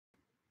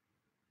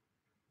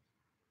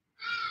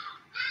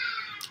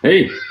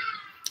Hey,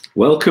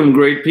 welcome,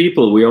 great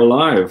people. We are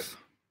live.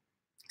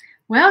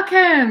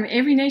 Welcome,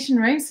 Every Nation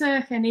Ramsey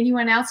and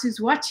anyone else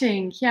who's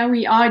watching. Here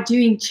we are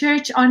doing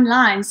church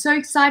online. So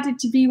excited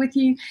to be with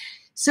you.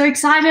 So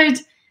excited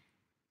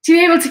to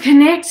be able to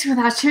connect with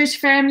our church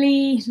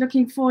family.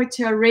 Looking forward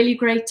to a really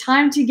great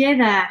time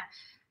together.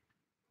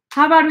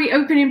 How about we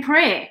open in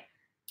prayer?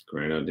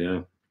 Great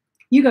idea.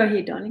 You go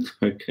ahead, darling.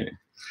 Okay.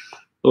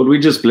 Lord, we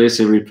just bless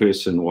every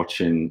person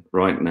watching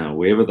right now,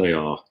 wherever they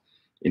are,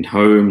 in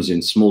homes,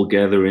 in small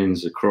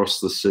gatherings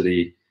across the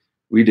city.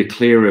 We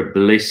declare a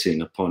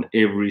blessing upon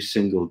every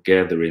single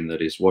gathering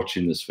that is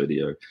watching this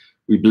video.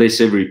 We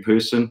bless every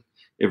person,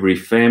 every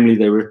family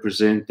they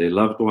represent, their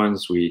loved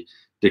ones. We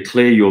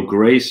declare your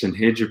grace and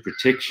hedge of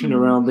protection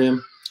around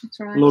them.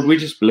 That's right. Lord, we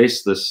just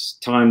bless this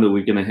time that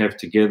we're going to have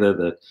together,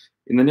 that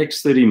in the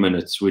next 30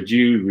 minutes, would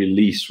you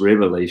release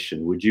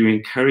revelation? Would you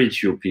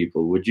encourage your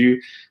people? Would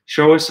you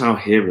show us how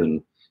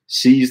heaven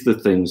sees the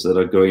things that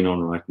are going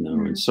on right now?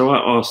 And so I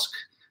ask,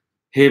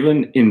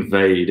 heaven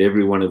invade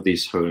every one of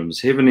these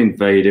homes. Heaven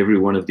invade every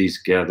one of these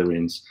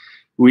gatherings.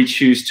 We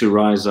choose to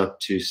rise up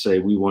to say,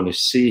 we want to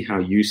see how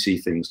you see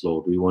things,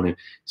 Lord. We want to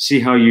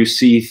see how you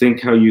see,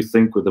 think how you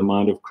think with the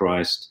mind of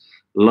Christ.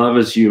 Love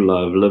as you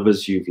love, live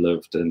as you've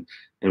lived.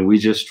 And we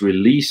just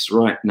release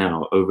right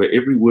now over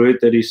every word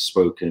that is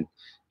spoken,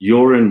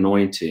 your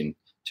anointing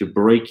to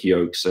break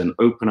yokes and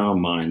open our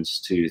minds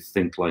to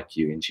think like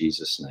you in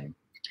Jesus' name.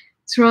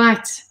 That's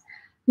right.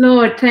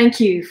 Lord, thank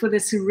you for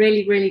this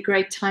really, really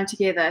great time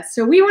together.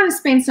 So we want to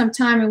spend some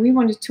time and we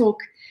want to talk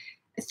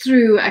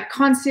through a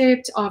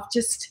concept of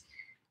just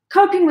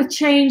coping with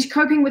change,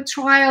 coping with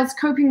trials,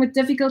 coping with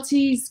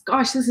difficulties.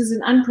 Gosh, this is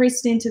an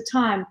unprecedented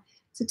time.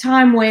 It's a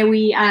time where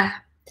we are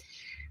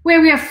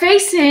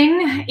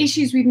facing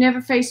issues we've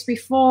never faced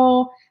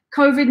before.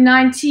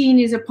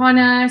 COVID-19 is upon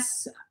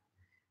us.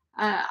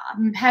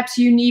 Perhaps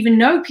you even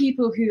know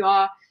people who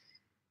are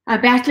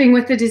battling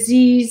with the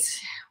disease.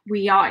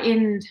 We are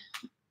in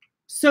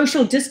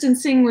social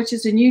distancing, which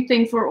is a new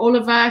thing for all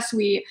of us.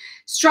 We're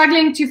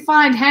struggling to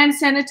find hand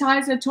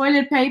sanitizer,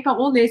 toilet paper,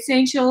 all the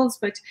essentials,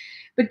 but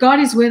God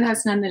is with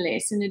us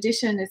nonetheless. In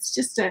addition, it's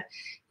just the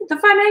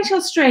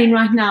financial strain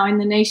right now in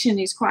the nation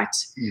is quite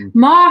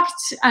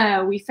marked.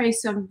 We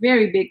face some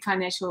very big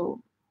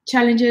financial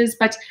challenges,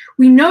 but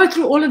we know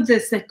through all of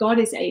this that God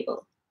is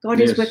able. God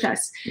is with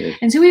us. Yes.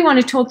 And so we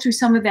want to talk through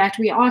some of that.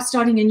 We are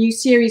starting a new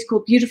series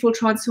called Beautiful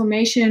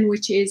Transformation,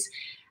 which is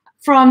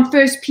from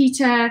 1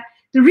 Peter.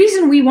 The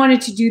reason we wanted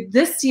to do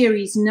this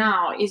series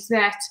now is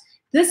that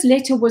this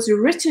letter was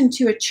written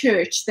to a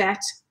church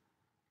that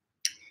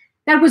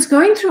was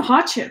going through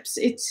hardships.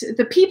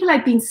 The people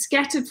had been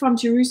scattered from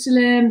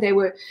Jerusalem. They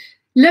were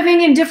living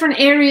in different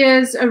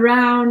areas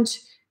around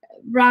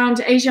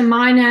Asia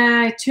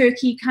Minor,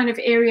 Turkey kind of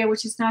area,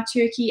 which is now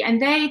Turkey, and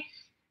they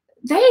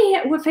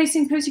were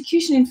facing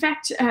persecution. In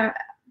fact,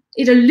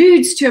 it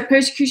alludes to a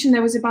persecution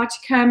that was about to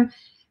come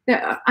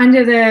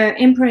under the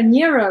Emperor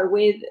Nero,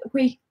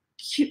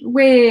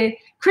 where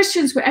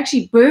Christians were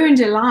actually burned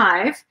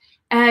alive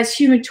as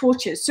human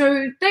torches.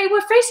 So they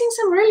were facing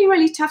some really,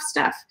 really tough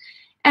stuff.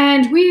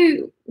 And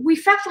we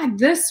felt like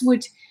this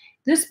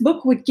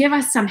book would give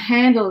us some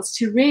handles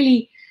to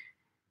really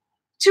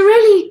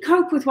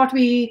cope with what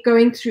we're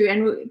going through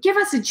and give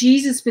us a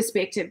Jesus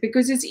perspective,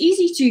 because it's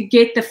easy to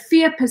get the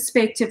fear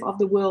perspective of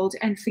the world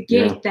and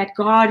forget that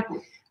God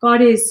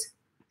is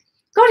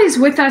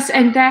with us,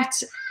 and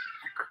that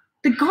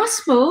the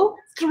gospel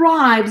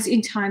thrives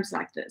in times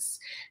like this.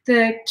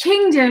 The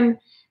kingdom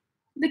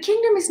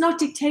is not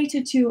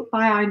dictated to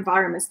by our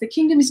environments. The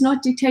kingdom is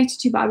not dictated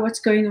to by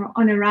what's going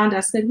on around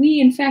us, that we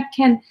in fact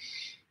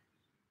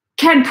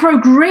can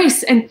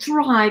progress and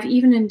thrive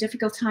even in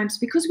difficult times,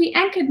 because we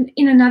anchored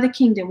in another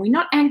kingdom. We're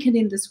not anchored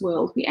in this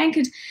world. We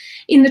anchored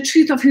in the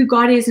truth of who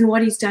God is and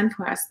what he's done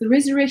for us. The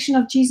resurrection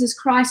of Jesus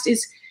Christ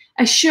is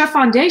a sure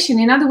foundation.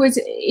 In other words,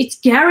 it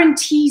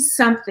guarantees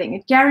something.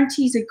 It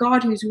guarantees a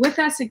God who's with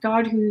us, a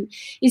God who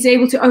is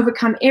able to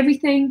overcome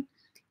everything,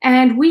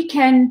 and we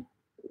can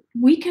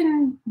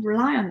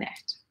rely on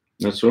that.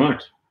 That's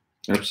right.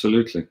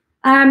 Absolutely.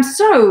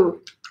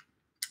 So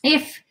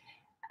if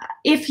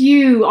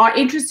you are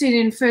interested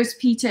in 1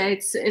 Peter,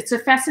 it's a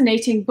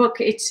fascinating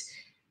book.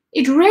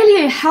 It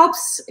really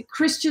helps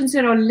Christians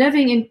that are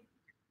living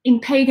in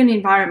pagan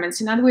environments.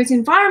 In other words,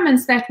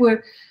 environments that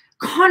were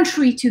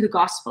contrary to the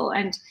gospel.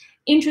 And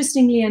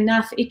interestingly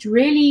enough,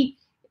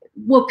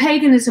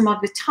 paganism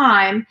of the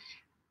time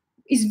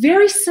is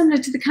very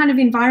similar to the kind of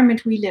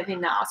environment we live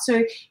in now.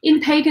 So in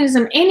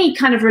paganism, any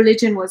kind of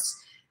religion was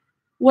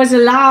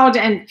allowed,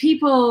 and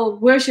people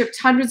worshipped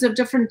hundreds of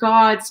different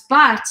gods.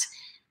 But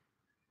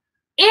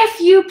if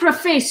you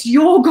profess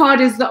your God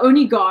is the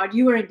only God,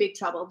 you were in big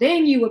trouble.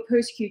 Then you were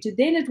persecuted.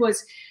 Then it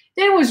was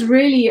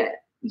really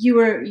you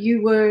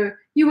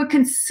were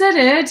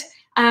considered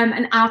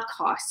an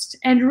outcast.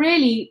 And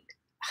really,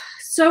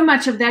 so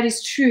much of that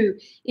is true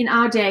in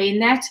our day, in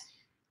that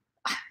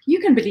you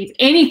can believe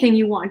anything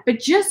you want, but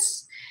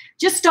just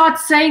start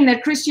saying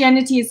that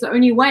Christianity is the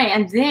only way,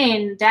 and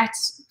then that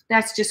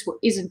That's just what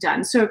isn't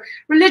done. So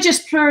religious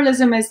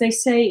pluralism, as they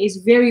say, is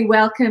very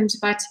welcomed,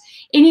 but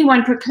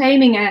anyone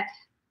proclaiming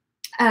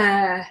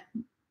a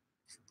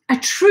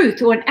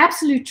truth or an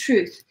absolute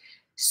truth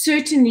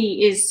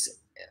certainly is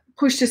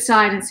pushed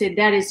aside and said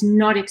that is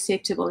not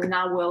acceptable in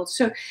our world.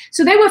 So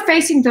they were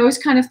facing those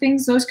kind of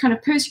things, those kind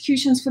of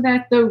persecutions for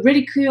that, though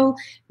ridicule.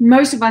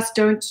 Most of us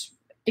don't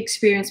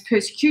experience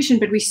persecution,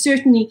 but we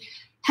certainly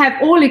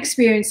have all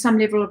experienced some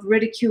level of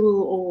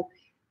ridicule or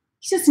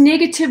just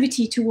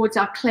negativity towards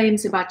our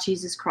claims about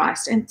Jesus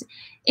Christ. And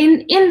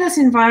in this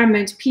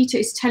environment, Peter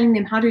is telling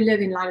them how to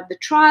live in light of the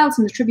trials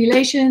and the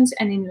tribulations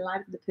and in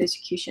light of the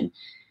persecution.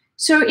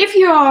 So if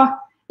you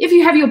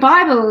have your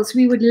Bibles,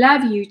 we would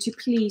love you to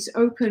please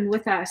open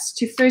with us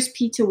to 1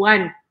 Peter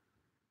 1.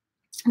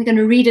 We're going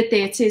to read it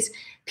there. It says,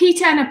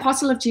 Peter, an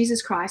apostle of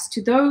Jesus Christ,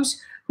 to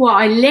those who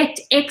are elect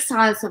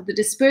exiles of the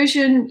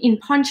dispersion in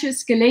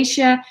Pontus,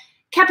 Galatia,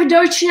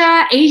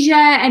 Cappadocia, Asia,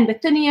 and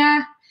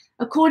Bithynia,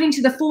 according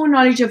to the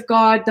foreknowledge of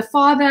God, the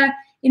Father,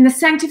 in the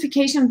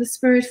sanctification of the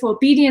Spirit, for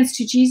obedience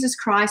to Jesus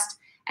Christ,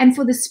 and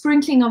for the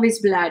sprinkling of his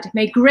blood.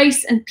 May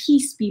grace and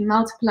peace be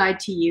multiplied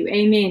to you.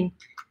 Amen.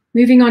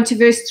 Moving on to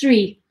verse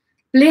 3.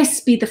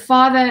 Blessed be the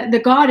Father, the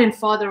God and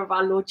Father of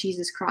our Lord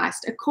Jesus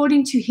Christ.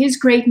 According to his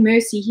great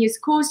mercy, he has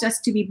caused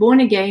us to be born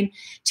again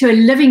to a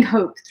living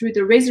hope through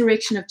the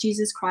resurrection of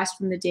Jesus Christ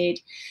from the dead,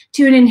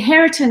 to an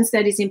inheritance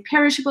that is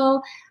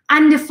imperishable,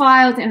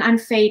 undefiled and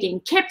unfading,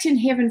 kept in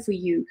heaven for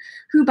you,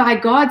 who by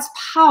God's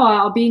power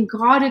are being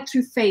guarded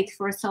through faith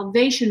for a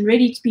salvation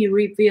ready to be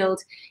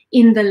revealed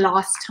in the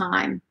last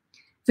time.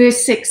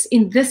 Verse 6,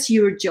 in this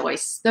you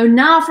rejoice, though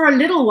now for a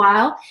little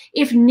while,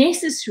 if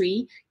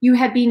necessary, you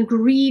have been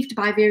grieved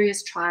by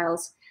various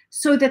trials,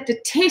 so that the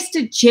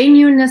tested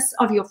genuineness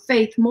of your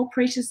faith, more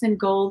precious than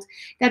gold,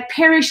 that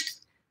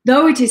perished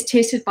though it is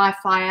tested by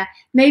fire,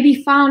 may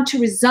be found to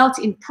result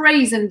in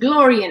praise and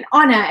glory and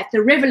honor at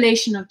the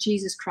revelation of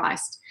Jesus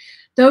Christ.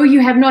 Though you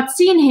have not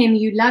seen him,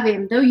 you love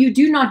him. Though you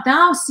do not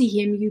now see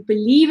him, you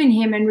believe in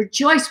him and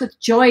rejoice with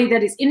joy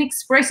that is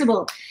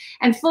inexpressible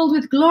and filled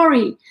with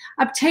glory,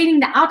 obtaining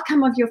the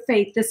outcome of your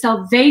faith, the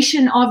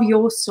salvation of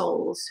your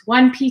souls.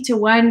 1 Peter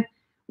 1,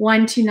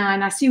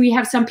 1-9. I see we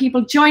have some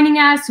people joining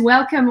us.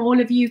 Welcome, all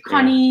of you.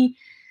 Connie,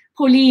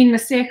 Pauline,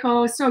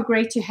 Masejo. So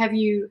great to have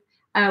you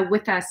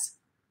with us.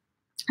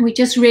 We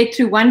just read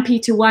through 1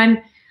 Peter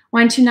 1,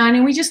 1-9,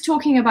 and we're just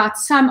talking about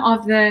some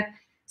of the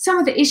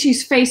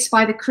issues faced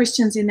by the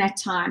Christians in that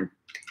time.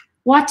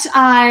 What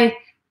I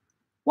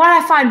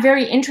find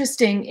very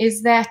interesting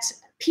is that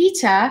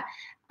Peter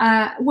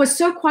was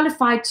so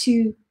qualified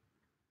to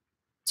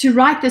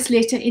write this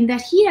letter in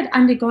that he had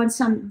undergone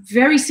some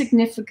very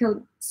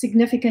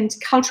significant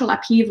cultural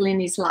upheaval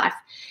in his life.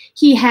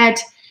 He had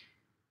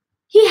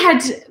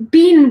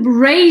been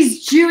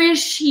raised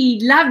Jewish. He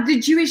loved the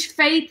Jewish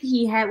faith.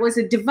 He was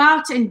a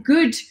devout and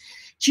good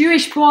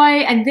Jewish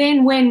boy. And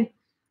then when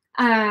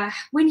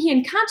he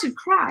encountered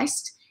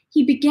Christ,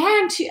 he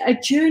began a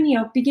journey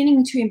of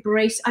beginning to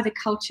embrace other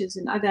cultures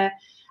and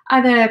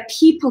other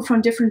people from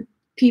different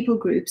people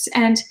groups.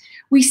 And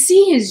we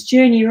see his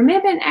journey.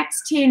 Remember in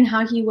Acts 10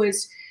 how he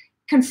was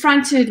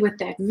confronted with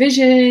that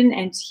vision,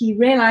 and he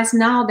realized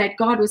now that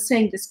God was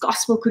saying this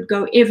gospel could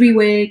go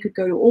everywhere, could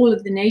go to all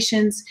of the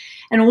nations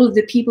and all of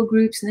the people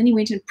groups. And then he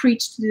went and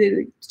preached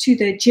to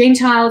the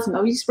Gentiles, and the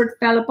Holy Spirit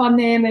fell upon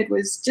them. It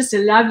was just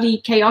a lovely,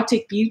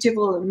 chaotic,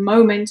 beautiful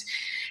moment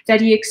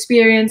that he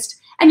experienced.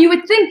 And you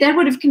would think that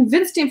would have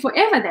convinced him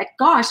forever that,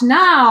 gosh,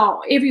 now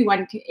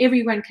everyone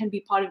can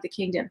be part of the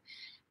kingdom.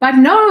 But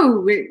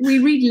no, we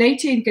read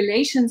later in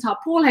Galatians how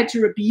Paul had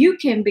to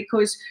rebuke him,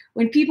 because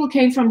when people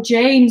came from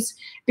James,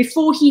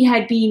 before he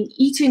had been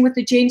eating with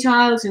the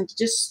Gentiles and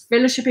just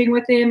fellowshipping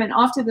with them, and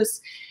after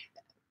this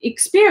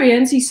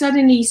experience, he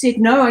suddenly said,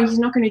 no, he's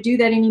not going to do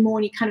that anymore.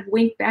 And he kind of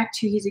went back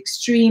to his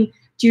extreme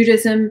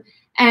Judaism.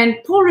 And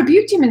Paul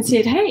rebuked him and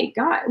said, hey,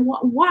 God,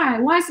 why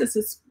is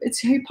this? It's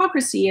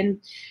hypocrisy. And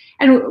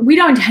we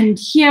don't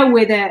hear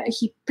whether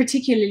he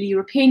particularly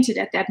repented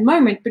at that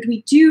moment, but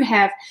we do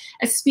have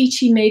a speech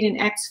he made in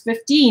Acts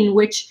 15,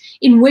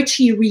 in which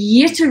he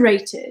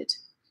reiterated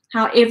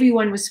how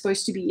everyone was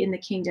supposed to be in the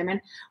kingdom. And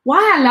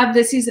why I love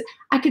this is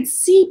I could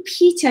see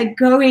Peter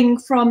going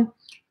from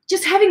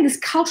just having this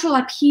cultural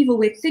upheaval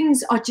where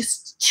things are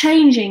just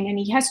changing, and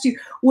he has to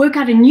work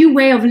out a new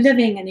way of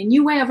living and a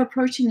new way of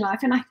approaching life.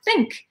 And I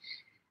think,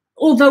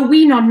 although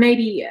we're not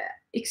maybe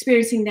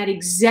experiencing that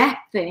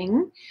exact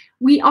thing,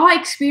 we are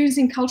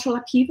experiencing cultural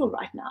upheaval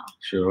right now.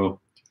 Sure.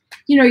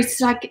 You know,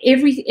 it's like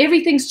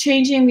everything's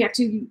changing. We have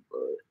to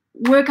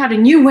work out a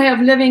new way of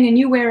living, a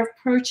new way of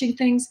approaching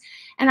things.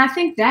 And I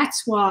think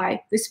that's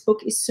why this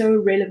book is so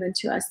relevant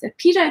to us, that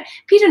Peter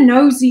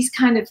knows these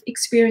kind of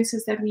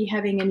experiences that we're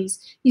having, and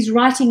he's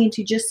writing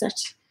into just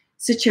such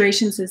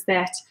situations as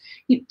that.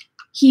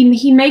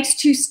 He makes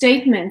two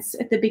statements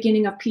at the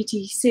beginning of Peter.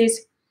 He says,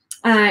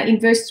 in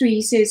verse 3,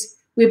 he says,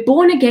 we're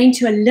born again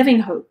to a living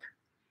hope,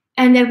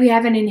 and that we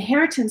have an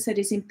inheritance that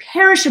is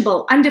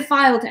imperishable,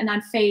 undefiled, and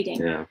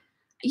unfading. Yeah.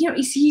 You know,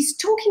 he's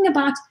talking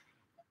about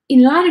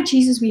in light of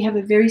Jesus, we have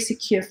a very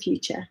secure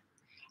future.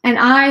 And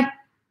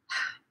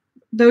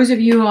those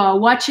of you who are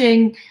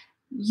watching,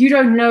 you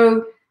don't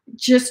know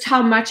just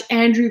how much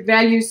Andrew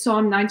values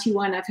Psalm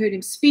 91. I've heard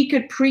him speak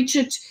it, preach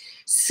it,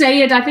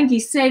 say it. I think he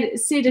said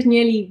it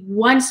nearly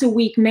once a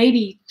week,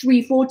 maybe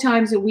 3-4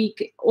 times a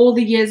week, all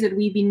the years that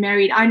we've been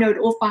married. I know it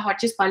off by heart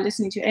just by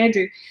listening to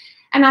Andrew.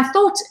 And I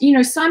thought,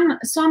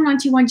 Psalm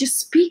 91 just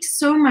speaks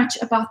so much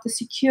about the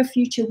secure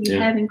future we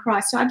have in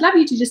Christ. So I'd love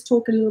you to just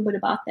talk a little bit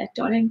about that,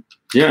 darling.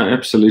 Yeah,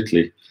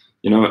 absolutely.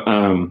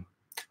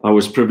 I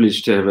was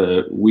privileged to have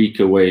a week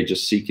away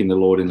just seeking the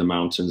Lord in the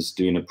mountains,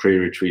 doing a prayer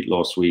retreat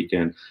last week.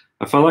 And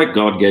I felt like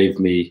God gave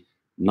me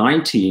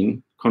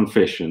 19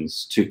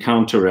 confessions to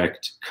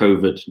counteract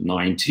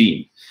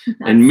COVID-19.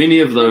 And many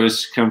of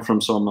those come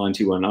from Psalm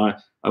 91.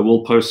 I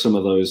will post some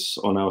of those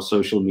on our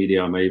social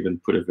media. I may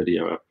even put a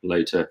video up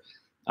later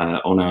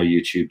on our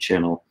YouTube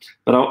channel.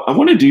 But I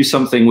want to do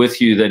something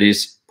with you that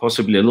is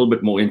possibly a little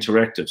bit more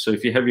interactive. So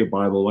if you have your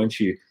Bible, why don't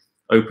you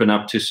open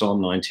up to Psalm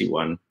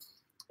 91?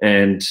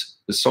 And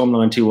the Psalm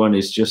 91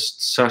 is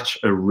just such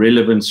a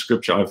relevant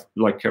scripture.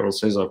 Like Carol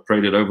says, I've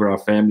prayed it over our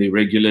family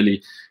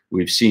regularly.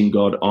 We've seen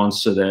God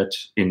answer that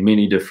in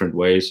many different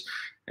ways.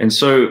 And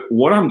so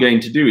what I'm going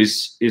to do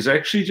is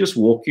actually just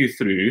walk you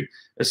through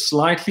a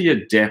slightly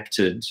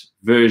adapted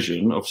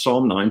version of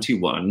Psalm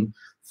 91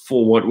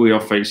 for what we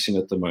are facing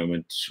at the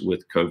moment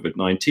with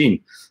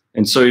COVID-19.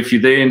 And so if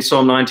you're there in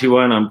Psalm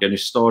 91, I'm going to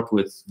start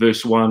with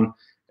verse 1.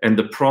 And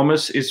the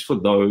promise is for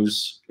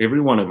those, every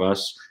one of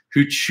us,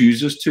 who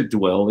chooses to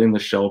dwell in the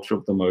shelter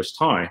of the Most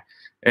High.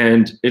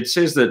 And it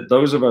says that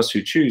those of us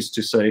who choose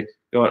to say,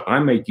 God, I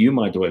make you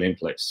my dwelling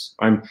place.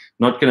 I'm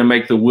not going to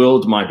make the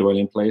world my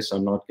dwelling place.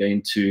 I'm not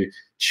going to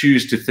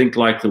choose to think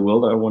like the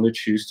world. I want to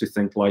choose to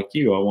think like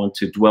you. I want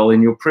to dwell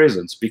in your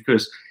presence,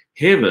 because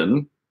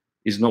heaven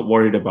is not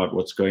worried about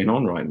what's going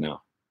on right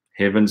now.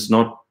 Heaven's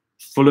not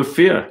full of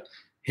fear.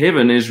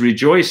 Heaven is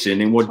rejoicing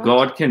in what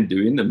God can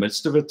do in the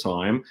midst of a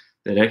time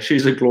that actually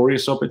is a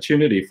glorious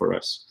opportunity for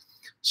us.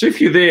 So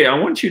if you're there, I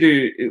want you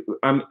to,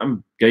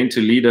 I'm going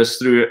to lead us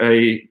through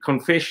a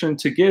confession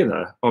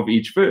together of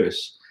each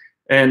verse.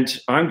 And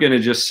I'm going to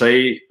just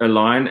say a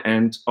line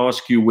and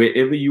ask you,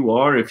 wherever you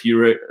are, if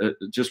you're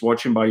just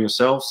watching by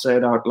yourself, say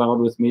it out loud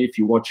with me. If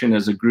you're watching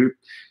as a group,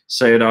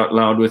 say it out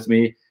loud with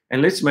me.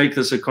 And let's make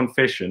this a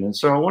confession. And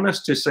so I want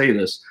us to say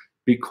this: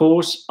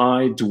 because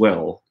I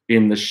dwell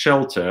in the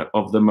shelter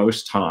of the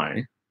Most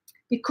High.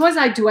 Because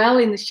I dwell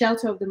in the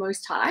shelter of the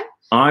Most High.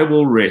 I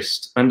will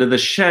rest under the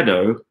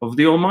shadow of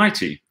the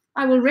Almighty.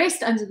 I will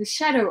rest under the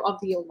shadow of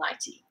the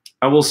Almighty.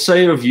 I will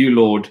say of you,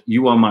 Lord,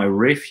 you are my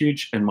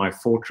refuge and my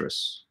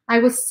fortress. I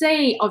will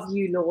say of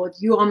you, Lord,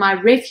 you are my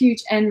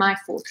refuge and my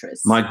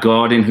fortress. My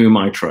God in whom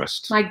I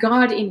trust. My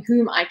God in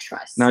whom I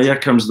trust. Now here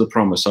comes the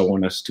promise I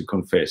want us to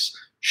confess.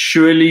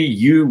 Surely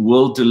you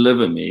will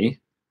deliver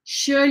me.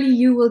 Surely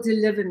you will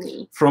deliver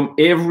me. From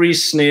every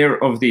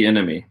snare of the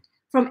enemy.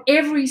 From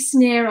every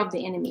snare of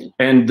the enemy.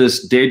 And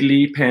this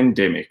deadly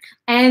pandemic.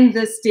 And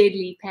this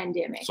deadly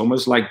pandemic. It's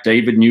almost like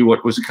David knew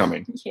what was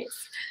coming. Yes.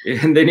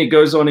 And then he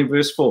goes on in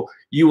verse 4.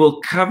 You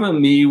will cover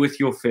me with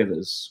your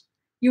feathers.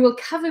 You will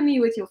cover me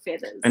with your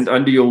feathers. And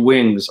under your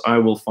wings I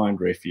will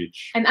find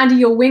refuge. And under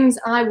your wings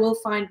I will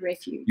find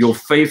refuge. Your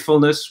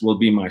faithfulness will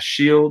be my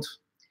shield.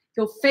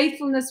 Your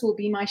faithfulness will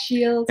be my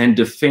shield. And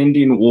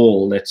defending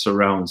wall that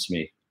surrounds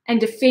me. And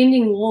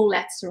defending wall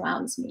that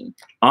surrounds me.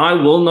 I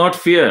will not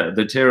fear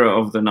the terror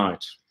of the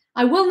night.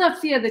 I will not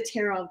fear the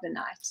terror of the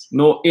night.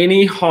 Nor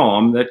any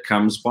harm that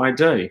comes by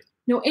day.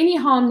 Nor any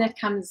harm that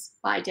comes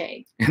by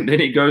day. And then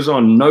he goes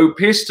on, no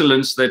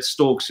pestilence that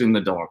stalks in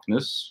the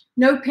darkness.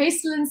 No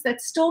pestilence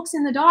that stalks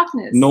in the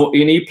darkness. Nor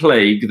any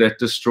plague that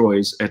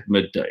destroys at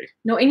midday.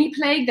 Nor any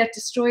plague that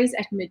destroys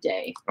at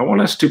midday. I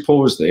want us to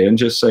pause there and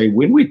just say,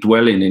 when we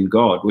dwell in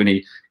God, when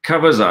he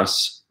covers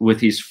us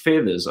with his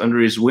feathers, under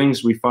his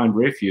wings we find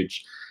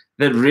refuge,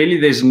 that really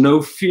there's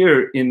no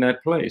fear in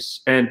that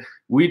place. And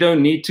we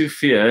don't need to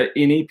fear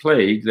any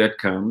plague that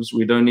comes.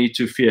 We don't need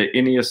to fear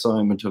any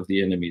assignment of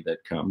the enemy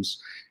that comes.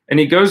 And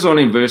he goes on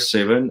in verse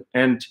 7,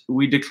 and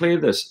we declare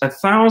this: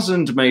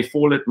 1,000 may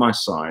fall at my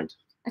side.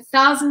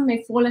 1,000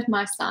 may fall at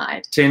my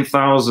side.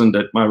 10,000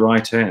 at my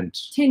right hand.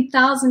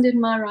 10,000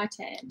 in my right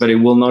hand. But it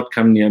will not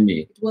come near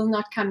me. It will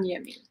not come near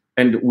me.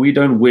 And we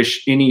don't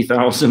wish any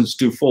thousands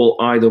to fall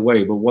either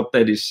way. But what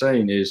that is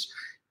saying is,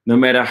 no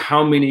matter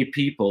how many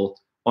people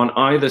on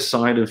either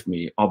side of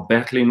me are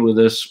battling with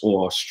us,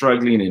 or are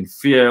struggling in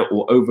fear,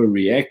 or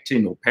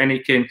overreacting, or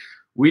panicking,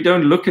 we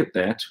don't look at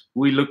that.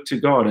 We look to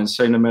God and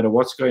say, no matter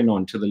what's going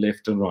on to the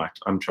left and right,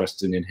 I'm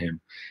trusting in him.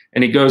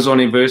 And he goes on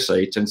in verse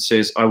 8 and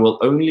says, I will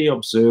only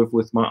observe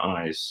with my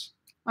eyes.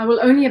 I will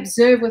only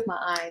observe with my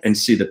eyes. And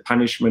see the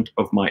punishment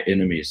of my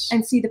enemies.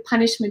 And see the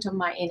punishment of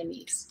my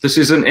enemies. This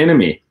is an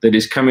enemy that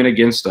is coming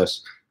against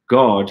us.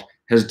 God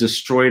has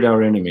destroyed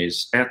our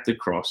enemies at the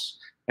cross,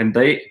 and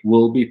they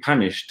will be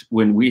punished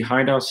when we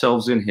hide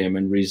ourselves in him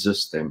and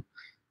resist them.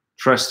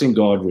 Trust in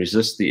God,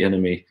 resist the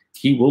enemy,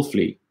 he will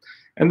flee.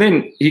 And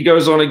then he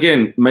goes on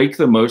again, make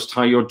the Most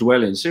High your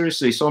dwelling.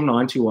 Seriously, Psalm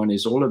 91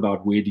 is all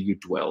about where do you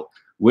dwell?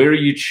 Where are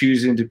you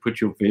choosing to put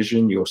your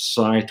vision, your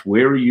sight?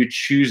 Where are you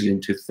choosing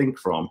to think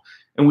from?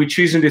 And we're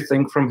choosing to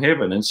think from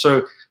heaven. And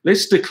so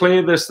let's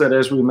declare this, that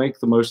as we make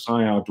the Most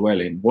High our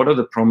dwelling, what are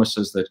the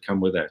promises that come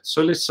with that?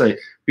 So let's say,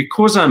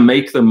 because I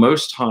make the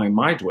Most High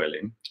my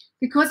dwelling,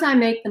 because I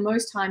make the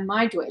Most High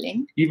my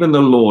dwelling, even the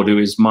Lord who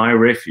is my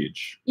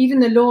refuge, even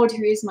the Lord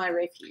who is my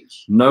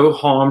refuge, no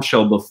harm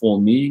shall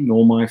befall me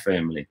nor my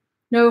family.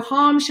 No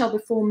harm shall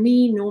befall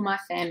me nor my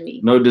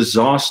family. No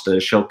disaster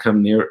shall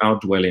come near our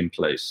dwelling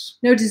place.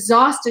 No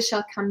disaster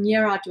shall come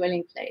near our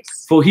dwelling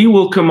place. For he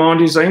will command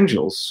his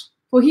angels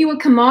For he will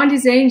command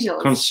his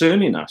angels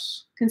concerning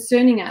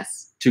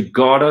us to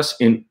guard us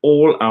in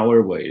all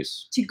our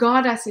ways. to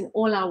guard us in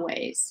all our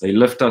ways. They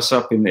lift us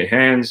up in their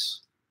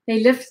hands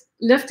They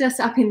lift us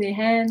up in their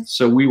hands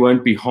so we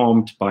won't be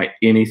harmed by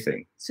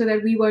anything. so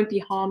that we won't be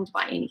harmed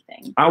by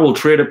anything. I will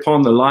tread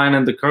upon the lion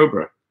and the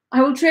cobra.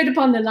 I will tread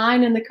upon the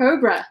lion and the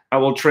cobra. I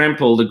will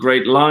trample the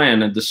great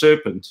lion and the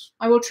serpent.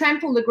 I will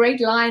trample the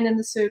great lion and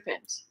the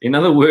serpent. In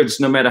other words,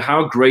 no matter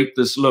how great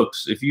this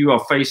looks, if you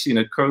are facing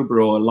a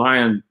cobra or a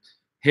lion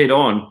head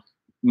on,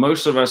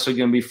 most of us are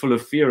going to be full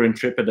of fear and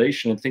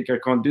trepidation and think, I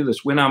can't do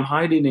this. When I'm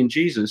hiding in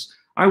Jesus,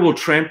 I will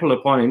trample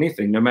upon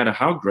anything, no matter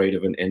how great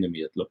of an enemy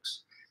it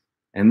looks.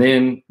 And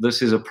then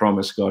this is a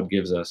promise God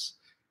gives us.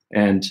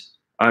 And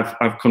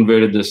I've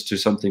converted this to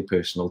something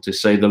personal, to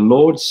say, the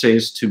Lord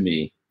says to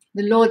me,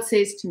 The Lord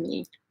says to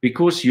me,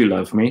 because you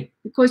love me,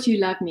 because you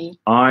love me,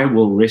 I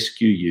will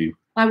rescue you.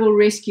 I will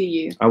rescue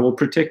you. I will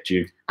protect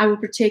you, I will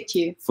protect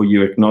you, for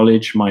you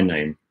acknowledge my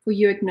name. for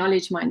you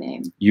acknowledge my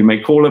name. You may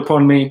call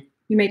upon me,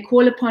 You may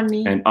call upon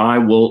me, and I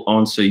will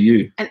answer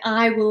you. and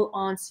I will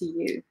answer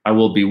you. I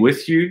will be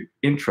with you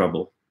in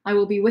trouble. I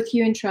will be with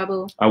you in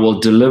trouble. I will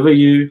deliver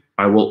you.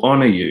 I will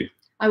honor you.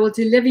 I will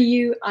deliver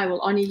you. I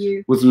will honor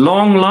you. With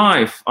long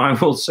life, I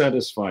will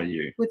satisfy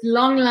you With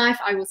long life,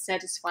 I will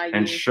satisfy you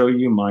and show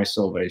you my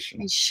salvation.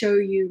 and show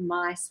you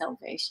my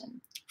salvation.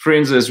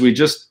 Friends, as we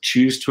just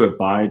choose to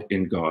abide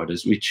in God,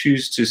 as we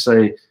choose to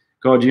say,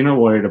 God, you're not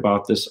worried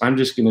about this. I'm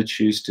just going to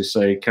choose to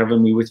say, cover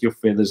me with your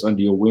feathers.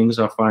 Under your wings,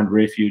 I find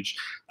refuge.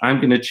 I'm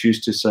going to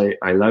choose to say,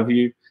 I love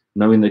you,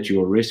 knowing that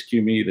you'll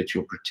rescue me, that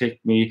you'll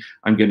protect me.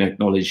 I'm going to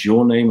acknowledge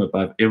your name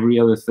above every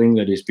other thing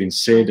that has been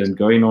said and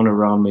going on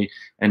around me,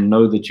 and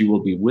know that you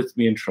will be with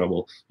me in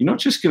trouble. You're not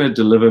just going to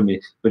deliver me,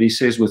 but he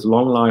says, with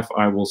long life,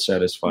 I will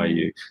satisfy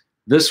you.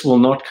 This will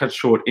not cut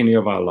short any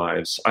of our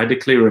lives. I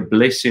declare a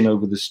blessing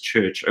over this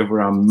church,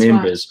 over our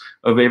members,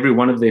 over every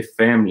one of their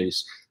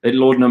families. That,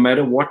 Lord, no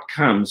matter what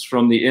comes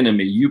from the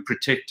enemy, you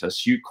protect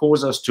us. You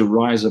cause us to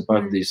rise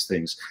above these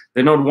things.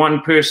 That not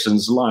one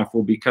person's life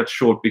will be cut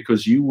short,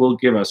 because you will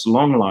give us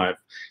long life.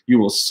 You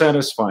will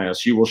satisfy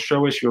us. You will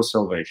show us your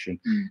salvation.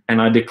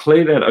 And I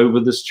declare that over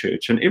this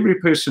church and every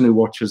person who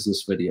watches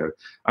this video.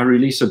 I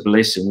release a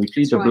blessing. We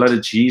plead the blood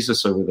of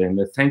Jesus over them.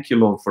 That thank you,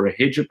 Lord, for a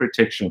hedge of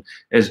protection,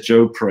 as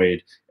Joe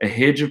prayed, a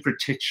hedge of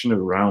protection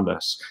around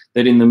us.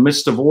 That in the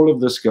midst of all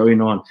of this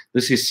going on,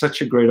 this is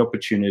such a great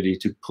opportunity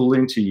to pull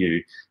into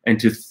you and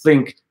to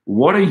think,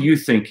 what are you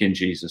thinking,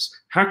 Jesus?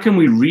 How can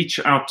we reach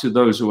out to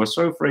those who are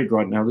so afraid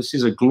right now? This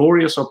is a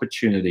glorious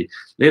opportunity.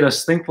 Let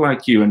us think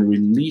like you and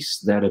release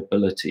that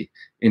ability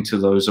into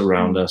those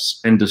around us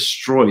and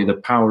destroy the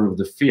power of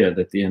the fear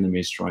that the enemy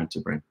is trying to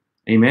bring.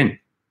 Amen.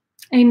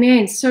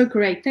 Amen. So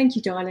great. Thank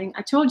you, darling.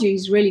 I told you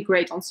he's really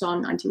great on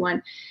Psalm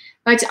 91.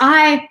 But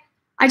I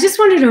just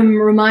wanted to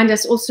remind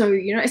us also,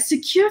 a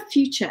secure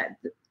future,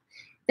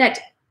 that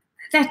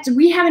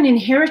we have an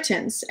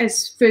inheritance,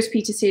 as First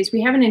Peter says.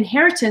 We have an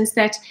inheritance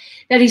that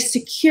is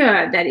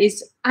secure, that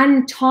is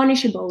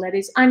untarnishable, that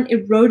is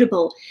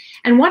unerodable.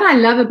 And what I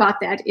love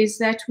about that is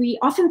that we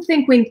often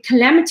think when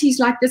calamities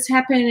like this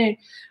happen and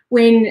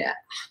when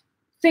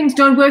things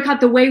don't work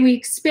out the way we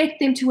expect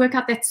them to work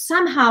out, that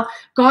somehow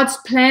God's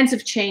plans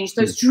have changed.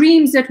 Those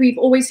dreams that we've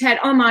always had,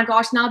 oh my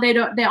gosh, now they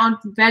aren't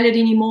valid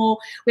anymore.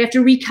 We have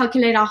to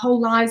recalculate our whole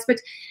lives. But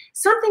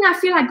something I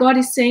feel like God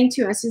is saying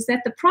to us is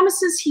that the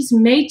promises he's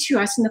made to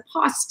us in the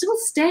past still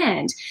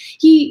stand.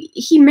 He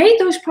made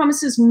those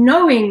promises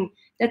knowing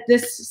that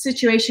this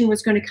situation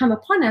was going to come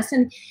upon us.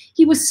 And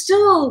he was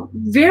still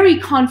very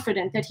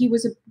confident that he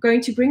was going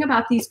to bring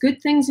about these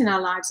good things in our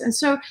lives. And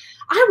so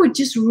I would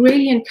just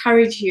really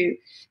encourage you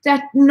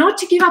that not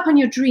to give up on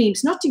your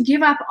dreams, not to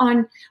give up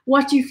on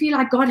what you feel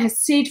like God has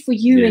said for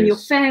you and your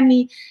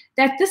family,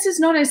 that this is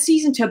not a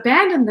season to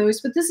abandon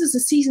those, but this is a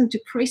season to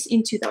press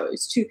into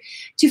those,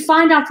 to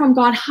find out from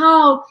God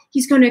how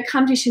he's going to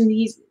accomplish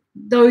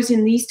those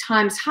in these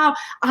times, how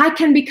I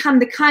can become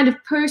the kind of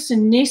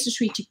person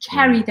necessary to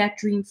carry that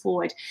dream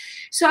forward.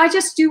 So I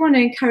just do want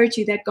to encourage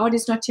you that God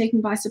is not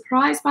taken by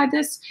surprise by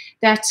this,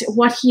 that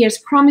what he has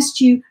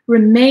promised you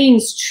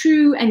remains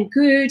true and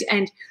good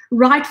and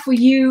right for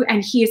you,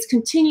 and he is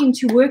continuing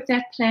to work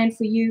that plan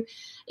for you.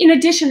 In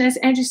addition, as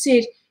Andrew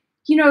said,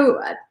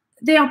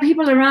 there are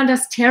people around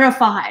us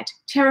terrified.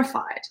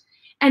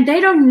 And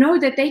they don't know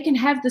that they can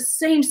have the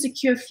same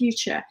secure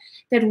future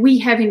that we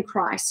have in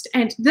Christ.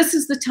 And this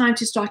is the time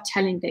to start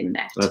telling them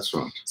that. That's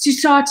right. To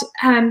start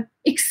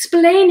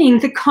explaining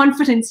the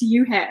confidence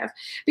you have.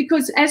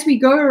 Because as we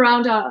go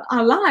around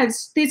our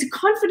lives, there's a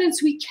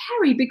confidence we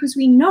carry because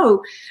we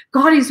know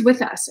God is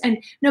with us.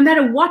 And no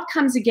matter what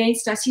comes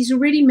against us, he's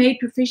already made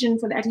provision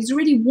for that. He's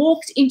already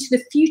walked into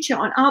the future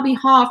on our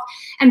behalf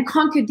and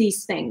conquered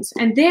these things.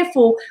 And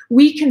therefore,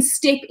 we can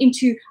step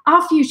into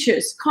our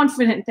futures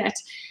confident that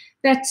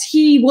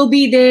he will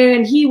be there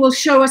and he will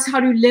show us how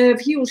to live.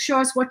 He will show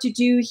us what to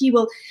do. He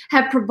will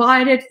have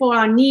provided for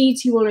our needs.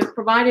 He will have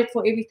provided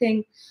for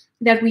everything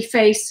that we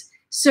face.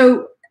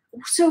 So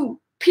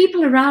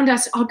people around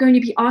us are going to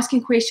be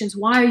asking questions.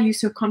 Why are you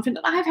so confident?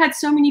 I've had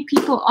so many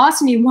people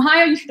ask me, why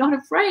are you not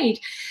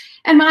afraid?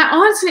 And my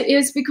answer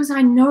is because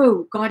I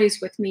know God is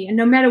with me. And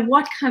no matter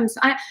what comes,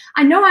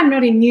 I know I'm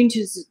not immune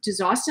to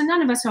disaster.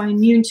 None of us are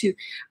immune to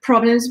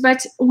problems.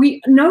 But we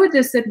know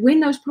this, that when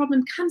those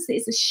problems come,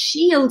 there's a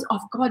shield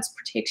of God's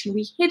protection.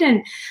 We're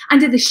hidden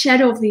under the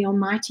shadow of the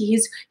Almighty.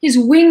 His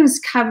wings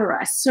cover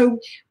us. So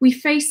we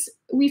face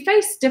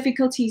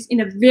difficulties in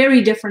a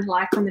very different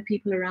light from the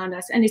people around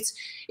us. And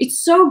it's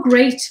so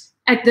great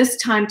at this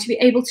time to be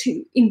able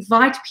to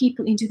invite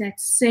people into that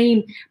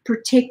same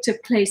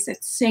protective place,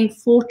 that same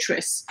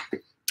fortress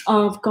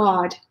of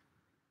God.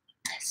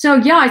 So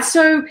yeah,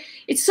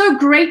 it's so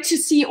great to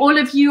see all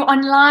of you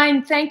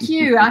online. Thank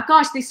you.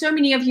 Gosh, there's so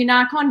many of you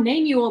now. I can't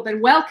name you all,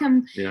 but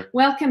welcome. Yeah.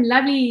 Welcome.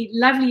 Lovely,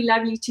 lovely,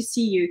 lovely to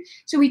see you.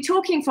 So we're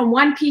talking from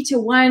 1 Peter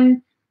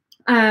 1,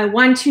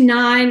 1 to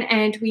 9,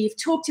 and we've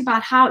talked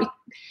about how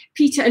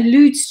Peter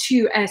alludes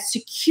to a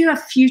secure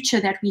future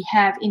that we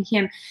have in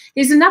him.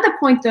 There's another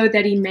point, though,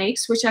 that he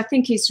makes, which I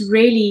think is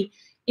really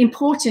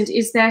important,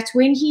 is that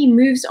when he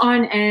moves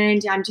on,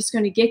 and I'm just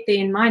going to get there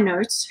in my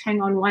notes,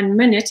 hang on 1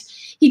 minute,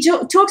 he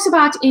talks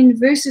about in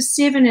verses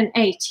 7 and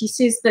 8, he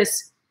says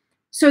this,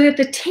 so that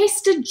the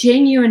tested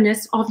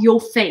genuineness of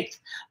your faith,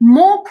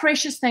 more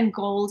precious than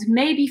gold,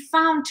 may be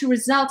found to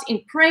result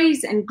in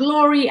praise and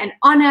glory and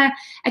honor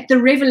at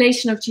the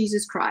revelation of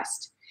Jesus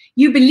Christ.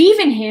 You believe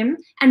in him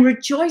and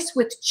rejoice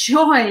with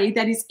joy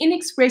that is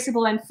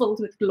inexpressible and filled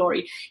with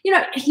glory. You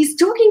know, he's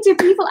talking to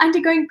people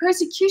undergoing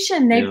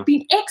persecution. They've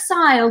been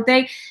exiled.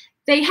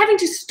 They're having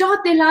to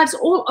start their lives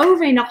all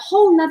over in a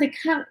whole nother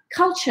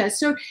culture.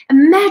 So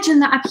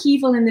imagine the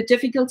upheaval and the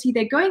difficulty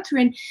they're going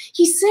through. And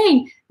he's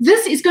saying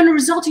this is going to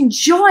result in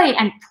joy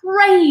and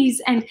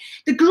praise, and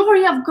the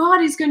glory of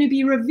God is going to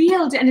be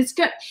revealed. And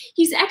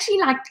he's actually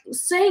like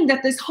saying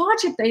that this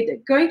hardship they're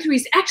going through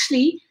is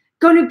actually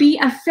going to be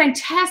going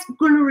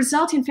to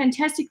result in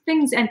fantastic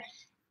things, and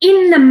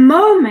in the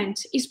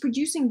moment is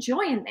producing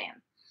joy in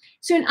them.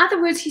 So in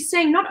other words, he's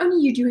saying not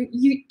only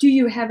do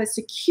you have a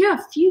secure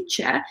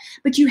future,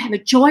 but you have a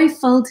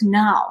joy-filled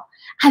now.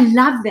 I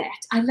love that.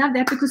 I love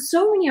that, because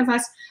so many of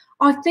us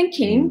are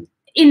thinking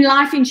in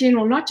life in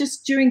general, not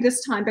just during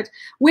this time, but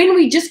when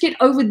we just get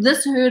over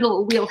this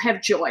hurdle, we'll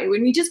have joy.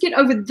 When we just get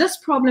over this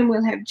problem,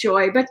 we'll have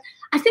joy. But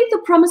I think the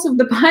promise of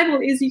the Bible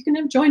is you can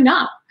have joy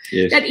now.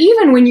 Yes. That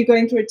even when you're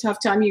going through a tough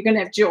time, you're going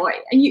to have joy.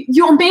 And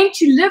you're meant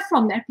to live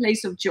from that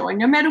place of joy,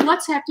 no matter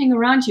what's happening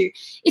around you.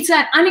 It's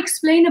an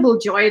unexplainable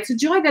joy. It's a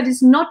joy that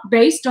is not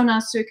based on our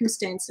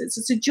circumstances.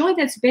 It's a joy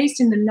that's based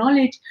in the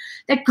knowledge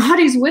that God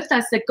is with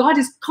us, that God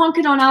has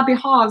conquered on our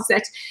behalf,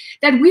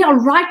 that we are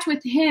right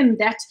with him,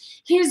 that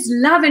his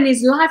love and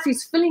his life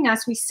is filling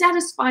us. We're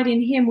satisfied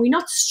in him. We're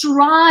not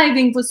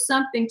striving for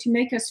something to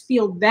make us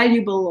feel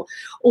valuable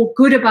or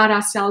good about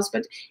ourselves,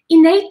 but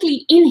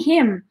innately in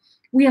him,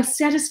 we are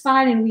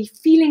satisfied and we're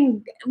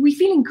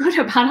feeling good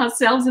about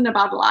ourselves and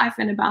about life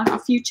and about our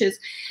futures.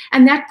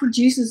 And that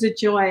produces a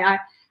joy.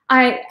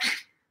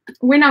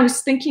 When I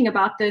was thinking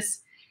about this,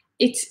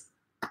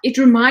 it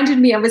reminded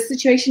me of a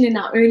situation in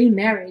our early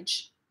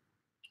marriage.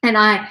 And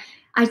I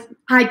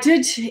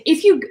did,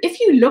 if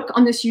you look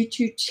on this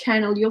YouTube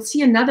channel, you'll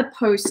see another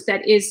post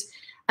that is,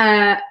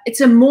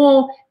 it's a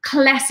more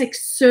classic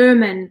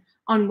sermon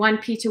on 1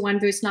 Peter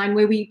 1 verse 9,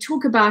 where we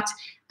talk about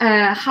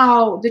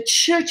how the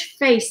church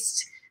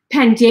faced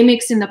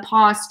pandemics in the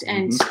past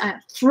and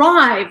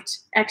thrived,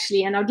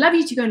 actually. And I'd love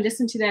you to go and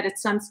listen to that at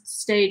some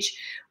stage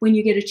when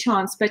you get a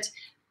chance. But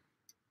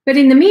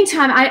in the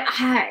meantime,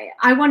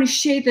 I want to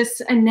share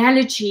this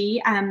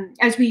analogy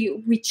as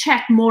we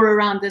chat more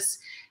around this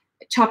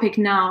topic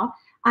now.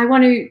 I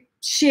want to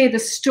share the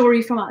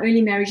story from our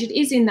early marriage. It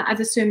is in the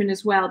other sermon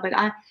as well, but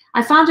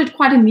I found it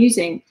quite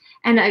amusing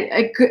and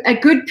a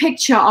good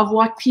picture of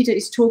what Peter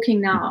is talking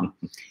now.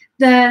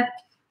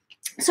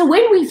 So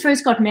when we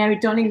first got married,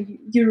 darling,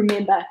 you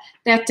remember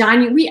that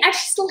we actually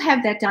still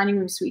have that dining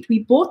room suite. We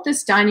bought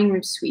this dining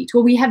room suite.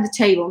 Well, we have the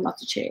table, not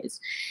the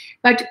chairs.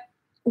 But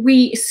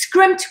we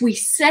scrimped, we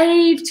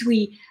saved,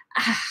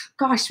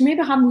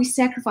 remember how we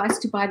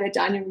sacrificed to buy that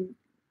dining room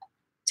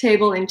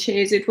table and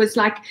chairs. It was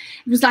like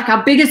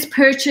our biggest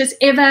purchase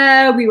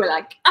ever. We were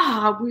like,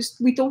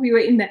 we thought we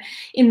were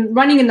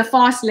running in the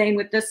fast lane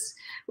with this.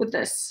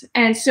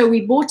 And so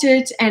we bought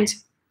it and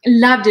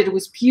loved it. It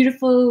was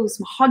beautiful. It was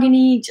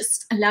mahogany.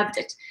 Just loved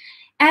it.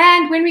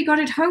 And when we got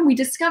it home, we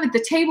discovered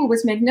the table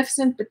was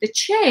magnificent, but the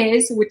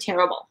chairs were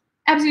terrible,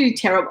 absolutely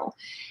terrible.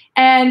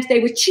 And they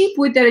were cheap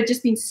wood that had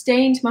just been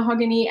stained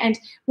mahogany. And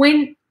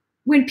when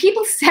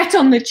people sat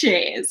on the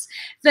chairs,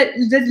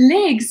 the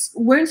legs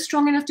weren't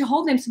strong enough to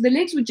hold them. So the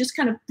legs would just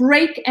kind of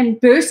break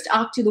and burst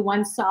out to the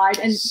one side.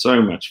 And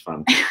so much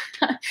fun.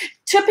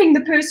 Tipping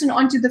the person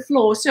onto the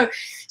floor. So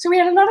we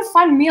had a lot of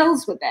fun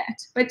meals with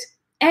that. But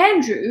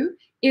Andrew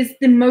is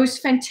the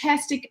most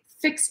fantastic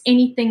fix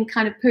anything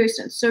kind of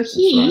person. So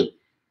he,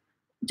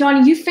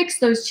 Donnie, you fix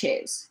those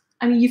chairs.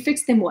 I mean, you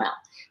fix them well.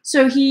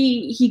 So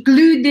he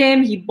glued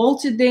them, he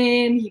bolted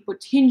them, he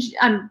put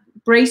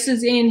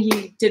braces in,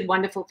 he did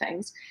wonderful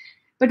things.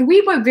 But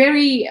we were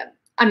very,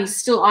 I mean,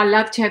 still I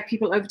love to have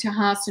people over to our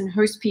house and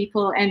host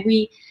people. And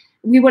we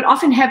would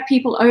often have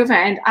people over,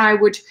 and I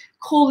would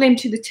call them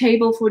to the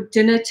table for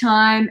dinner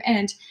time.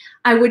 And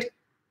I would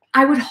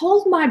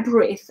hold my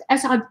breath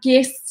as our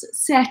guests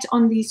sat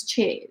on these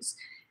chairs,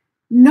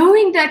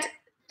 knowing that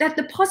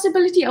the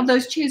possibility of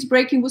those chairs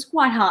breaking was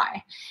quite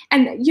high.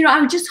 And, you know, I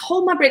would just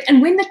hold my breath.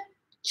 And when the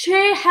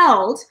chair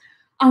held,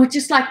 I would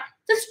just like,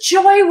 this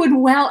joy would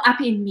well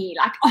up in me.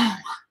 Like, oh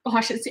my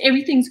gosh,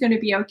 everything's going to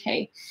be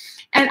okay.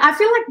 And I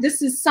feel like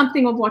this is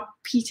something of what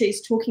Peter is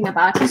talking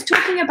about. He's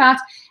talking about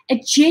a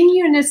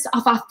genuineness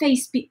of our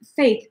faith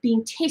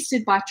being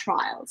tested by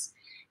trials.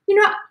 You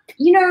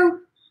know,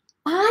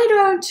 I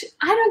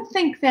don't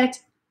think that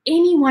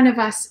any one of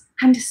us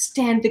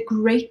understand the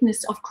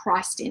greatness of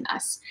Christ in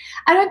us.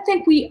 I don't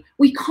think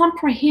we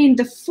comprehend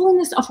the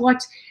fullness of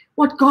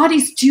what God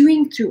is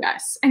doing through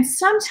us. And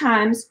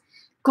sometimes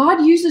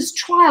God uses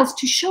trials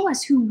to show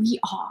us who we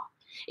are.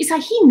 It's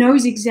like he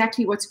knows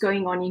exactly what's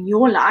going on in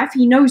your life.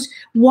 He knows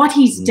what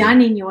he's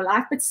done in your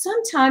life. But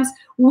sometimes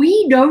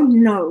we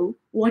don't know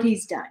what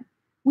he's done.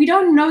 We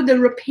don't know the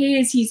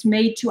repairs he's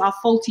made to our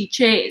faulty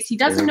chairs. He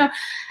doesn't know.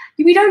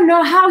 We don't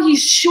know how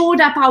he's shored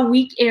up our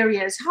weak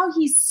areas, how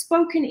he's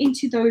spoken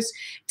into those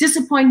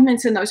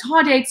disappointments and those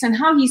heartaches, and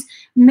how he's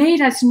made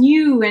us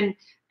new and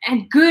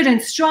good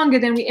and stronger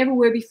than we ever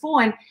were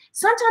before. And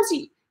sometimes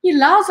he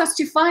allows us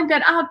to find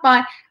that out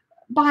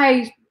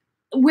by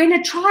when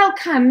a trial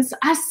comes,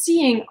 us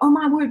seeing, oh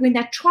my word, when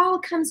that trial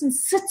comes and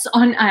sits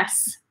on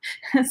us,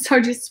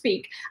 so to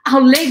speak, our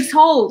legs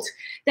hold,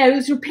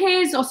 those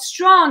repairs are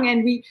strong,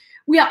 and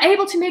we are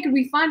able to make it.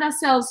 We find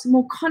ourselves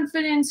more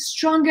confident,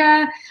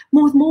 stronger,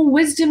 more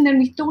wisdom than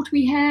we thought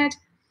we had.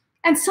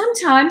 And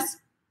sometimes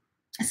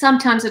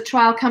a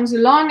trial comes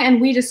along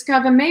and we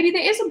discover maybe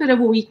there is a bit of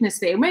a weakness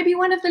there. Maybe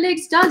one of the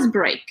legs does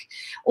break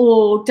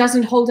or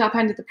doesn't hold up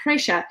under the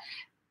pressure.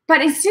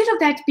 But instead of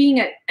that being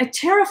a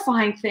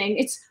terrifying thing,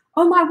 it's,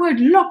 oh my word,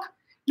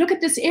 look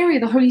at this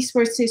area. The Holy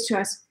Spirit says to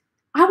us,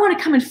 I want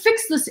to come and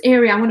fix this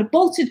area. I want to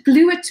bolt it,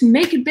 glue it to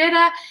make it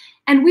better.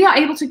 And we are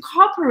able to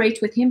cooperate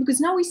with him because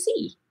now we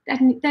see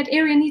that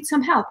area needs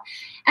some help.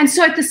 And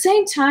so at the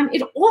same time,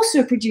 it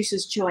also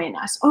produces joy in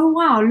us. Oh,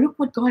 wow, look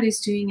what God is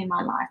doing in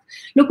my life.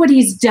 Look what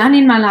he's done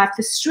in my life,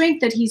 the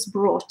strength that he's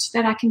brought,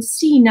 that I can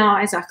see now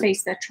as I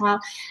face that trial.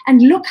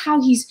 And look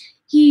how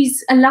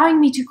he's allowing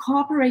me to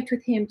cooperate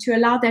with him, to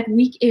allow that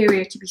weak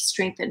area to be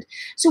strengthened.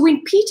 So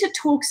when Peter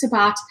talks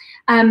about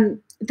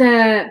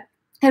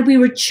that we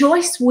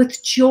rejoice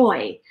with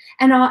joy,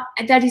 and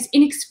that is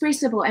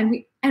inexpressible,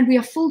 and we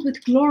are filled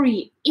with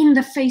glory in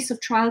the face of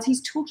trials.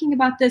 He's talking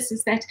about this,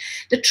 is that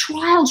the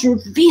trials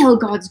reveal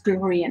God's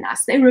glory in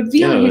us. They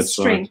reveal his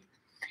strength.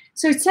 Right.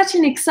 So it's such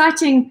an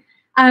exciting,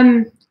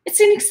 it's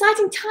an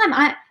exciting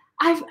time.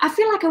 I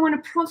feel like I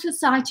want to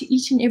prophesy to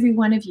each and every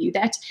one of you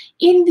that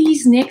in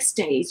these next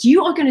days,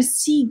 you are going to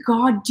see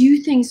God do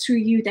things through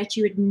you that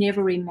you had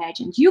never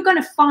imagined. You're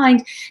going to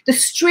find the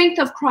strength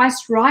of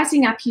Christ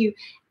rising up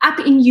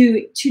in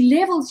you to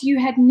levels you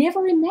had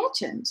never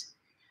imagined.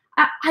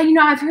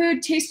 I've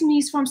heard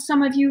testimonies from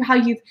some of you, how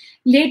you've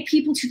led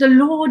people to the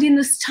Lord in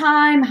this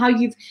time, how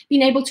you've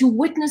been able to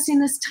witness in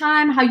this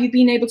time, how you've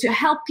been able to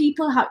help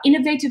people, how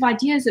innovative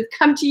ideas have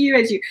come to you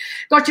as you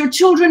got your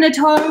children at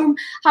home,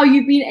 how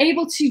you've been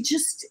able to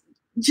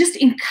just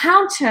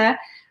encounter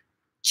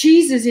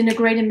Jesus in a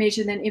greater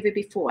measure than ever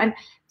before. And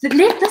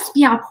let this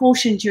be our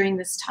portion during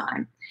this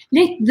time.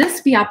 Let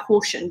this be our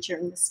portion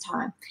during this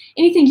time.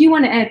 Anything you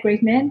want to add,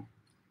 great man?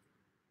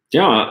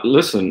 Yeah,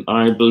 listen,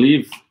 I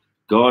believe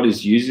God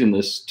is using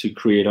this to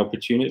create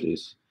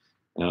opportunities.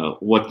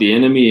 What the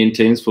enemy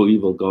intends for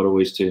evil, God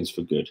always turns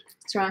for good.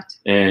 That's right.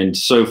 And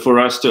so for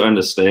us to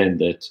understand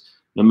that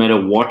no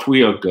matter what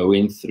we are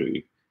going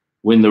through,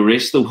 when the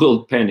rest of the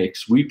world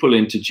panics, we pull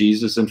into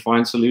Jesus and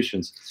find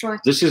solutions. That's right.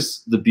 This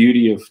is the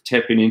beauty of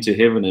tapping into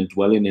heaven and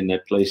dwelling in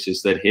that place,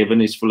 is that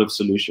heaven is full of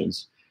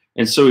solutions.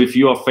 And so if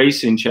you are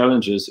facing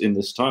challenges in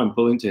this time,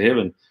 pull into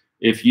heaven.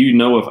 If you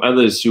know of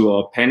others who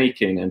are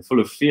panicking and full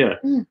of fear,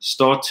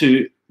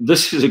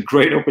 this is a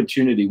great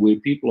opportunity where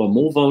people are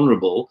more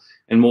vulnerable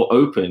and more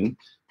open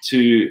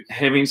to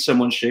having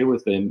someone share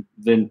with them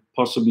than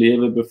possibly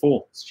ever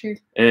before. It's true.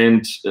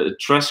 And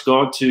trust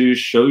God to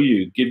show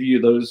you, give you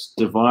those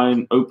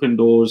divine open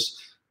doors,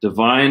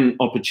 divine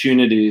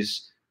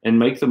opportunities and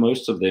make the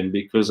most of them,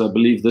 because I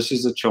believe this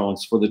is a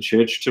chance for the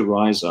church to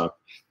rise up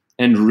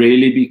and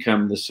really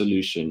become the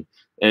solution.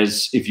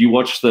 As if you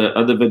watch the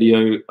other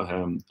video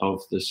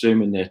of the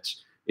sermon that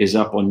is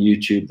up on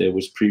YouTube that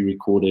was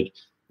pre-recorded,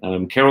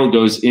 Carol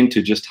goes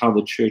into just how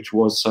the church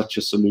was such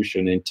a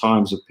solution in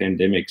times of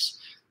pandemics.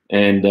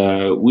 And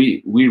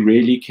we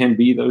really can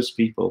be those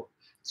people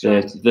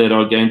that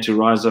are going to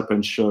rise up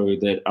and show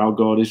that our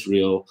God is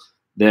real,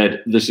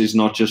 that this is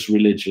not just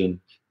religion,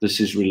 this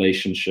is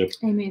relationship.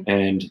 Amen.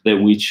 And that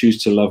we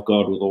choose to love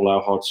God with all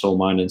our heart, soul,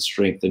 mind, and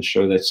strength, and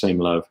show that same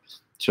love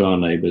to our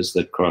neighbors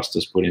that Christ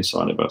has put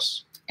inside of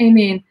us.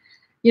 Amen.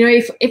 You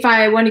know, if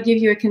I want to give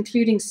you a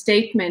concluding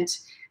statement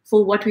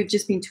for what we've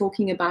just been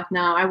talking about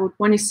now, I would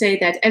want to say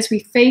that as we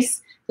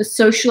face the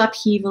social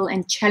upheaval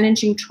and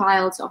challenging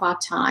trials of our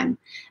time,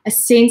 a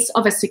sense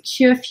of a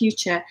secure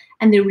future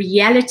and the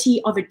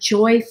reality of a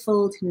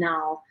joy-filled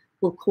now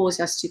will cause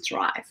us to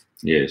thrive.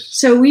 Yes.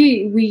 So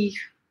we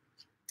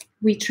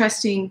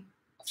trusting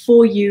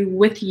for you,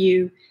 with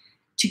you,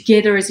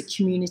 together as a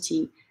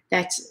community,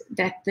 that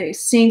the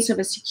sense of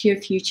a secure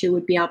future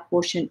would be our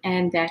portion,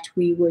 and that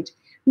we would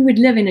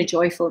live in a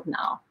joyful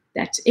now,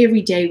 that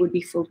every day would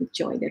be filled with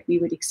joy, that we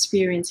would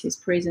experience his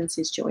presence,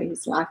 his joy,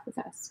 his life with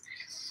us.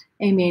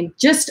 Amen.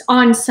 Just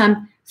on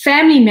some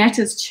family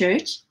matters,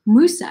 church,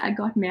 Musa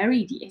got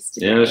married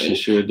yesterday. Yeah, she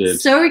sure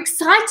did. So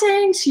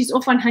exciting. She's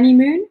off on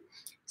honeymoon.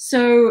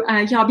 So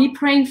yeah, be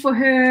praying for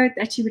her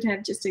that she would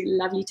have just a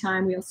lovely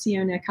time. We'll see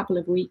her in a couple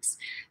of weeks.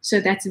 So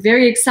that's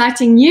very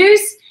exciting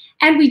news.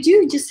 And we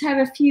do just have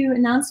a few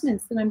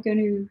announcements that I'm going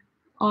to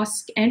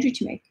ask Andrew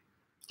to make.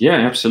 Yeah,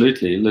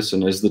 absolutely.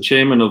 Listen, as the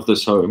chairman of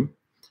this home,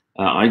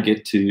 I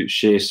get to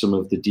share some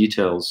of the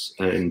details,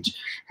 and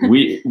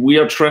we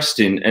are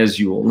trusting, as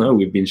you all know,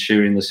 we've been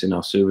sharing this in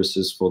our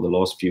services for the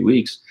last few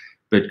weeks,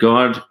 but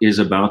God is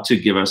about to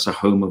give us a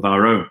home of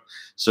our own.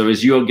 So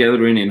as you are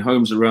gathering in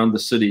homes around the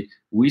city,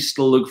 we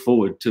still look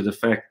forward to the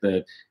fact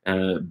that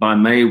by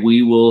May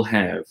we will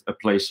have a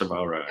place of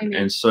our own. Amen.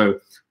 And so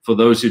for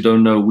those who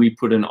don't know, we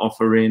put an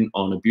offer in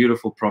on a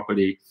beautiful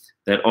property.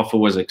 That offer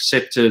was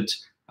accepted.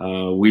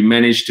 We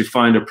managed to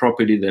find a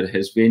property that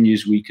has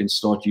venues we can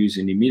start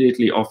using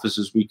immediately,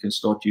 offices we can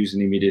start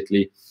using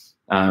immediately,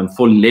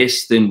 for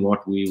less than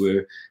what we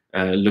were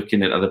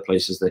looking at other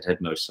places that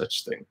had no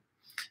such thing.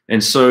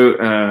 And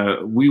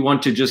so we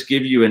want to just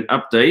give you an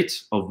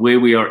update of where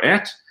we are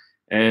at.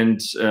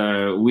 And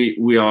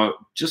we are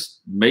just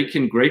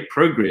making great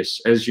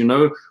progress. As you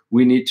know,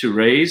 we need to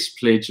raise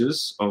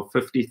pledges of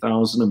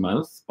 $50,000 a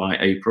month by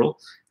April.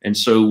 And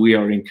so we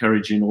are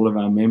encouraging all of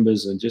our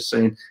members and just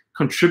saying,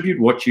 contribute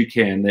what you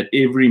can, that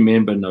every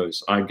member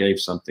knows I gave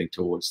something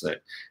towards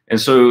that. And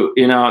so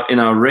in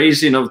our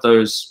raising of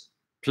those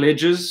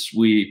pledges,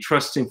 we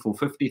trusting for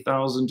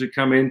 50,000 to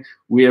come in.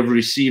 We have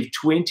received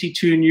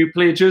 22 new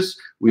pledges.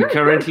 We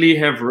currently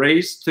have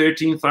raised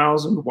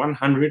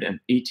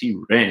 13,180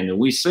 Rand, and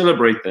we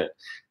celebrate that.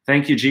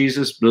 Thank you,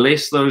 Jesus.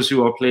 Bless those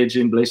who are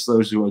pledging, bless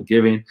those who are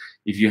giving.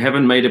 If you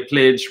haven't made a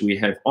pledge, we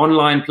have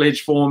online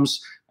pledge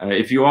forms.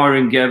 If you are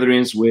in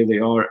gatherings where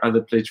there are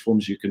other pledge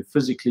forms, you can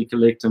physically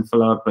collect and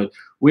fill out. But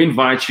we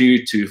invite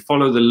you to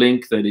follow the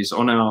link that is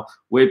on our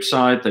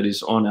website, that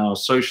is on our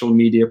social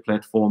media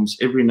platforms,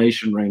 Every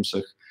Nation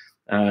Ruimsig,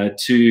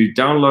 to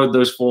download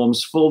those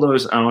forms, fill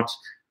those out,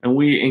 and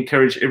we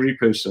encourage every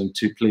person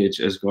to pledge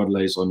as God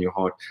lays on your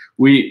heart.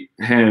 We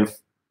have...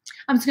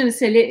 I'm just going to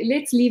say,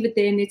 let's leave it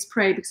there and let's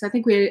pray, because I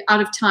think we're out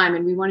of time,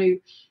 and we want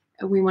to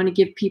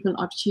give people an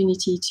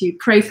opportunity to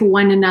pray for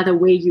one another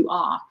where you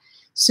are.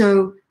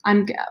 So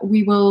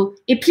we will.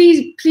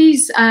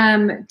 Please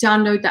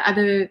download the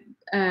other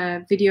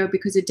video,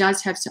 because it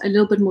does have a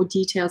little bit more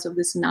details of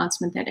this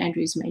announcement that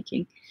Andrew is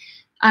making.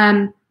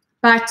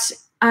 But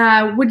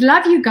would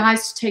love you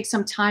guys to take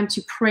some time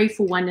to pray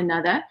for one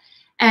another,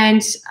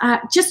 and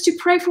just to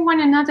pray for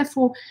one another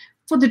for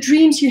the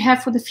dreams you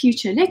have for the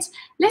future.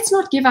 Let's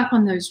not give up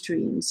on those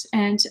dreams.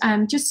 And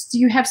just,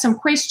 you have some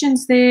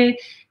questions there.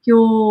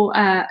 Your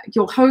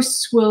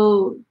hosts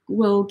will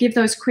give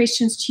those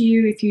questions to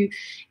you. If you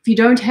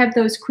don't have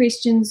those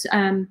questions,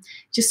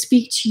 just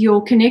speak to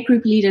your Connect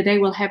group leader. They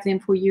will have them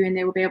for you, and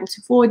they will be able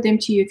to forward them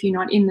to you if you're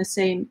not in the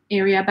same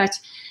area. But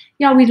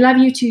yeah, we'd love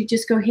you to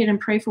just go ahead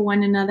and pray for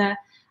one another.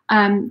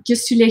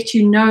 Just to let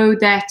you know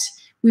that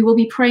we will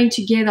be praying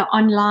together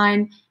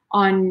online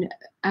on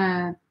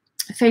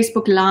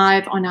Facebook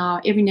Live on our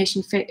Every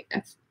Nation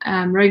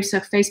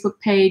Ruimsig Facebook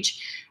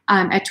page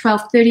at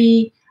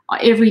 12:30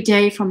 every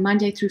day from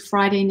Monday through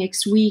Friday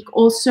next week.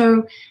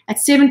 Also at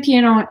 7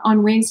 p.m.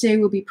 on Wednesday,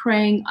 we'll be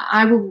praying.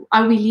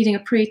 I'll be leading a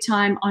prayer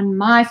time on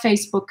my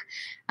Facebook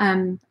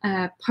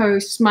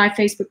post, my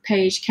Facebook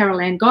page, Carol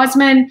Ann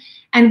Gosman.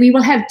 And we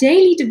will have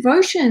daily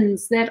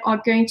devotions that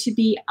are going to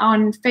be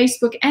on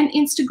Facebook and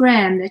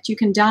Instagram that you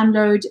can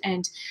download,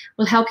 and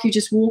will help you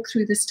just walk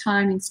through this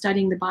time in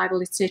studying the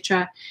Bible,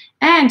 etc.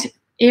 And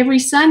every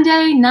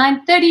Sunday,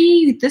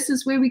 9:30, this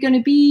is where we're going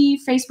to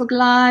be, Facebook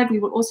Live. We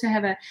will also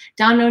have a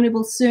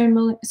downloadable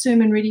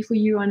sermon ready for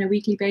you on a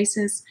weekly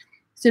basis.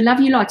 So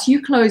love you lots.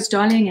 You close,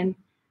 darling, and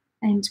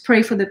and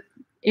pray for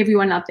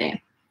everyone out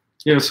there.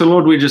 Yeah, so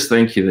Lord, we just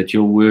thank you that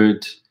your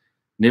word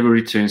never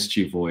returns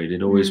to you void.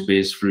 It always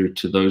bears fruit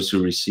to those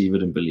who receive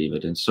it and believe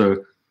it. And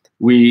so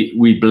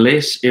we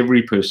bless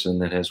every person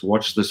that has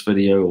watched this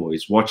video or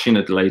is watching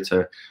it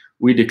later.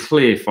 We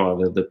declare,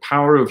 Father, the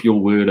power of your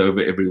word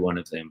over every one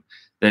of them,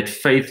 that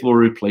faith will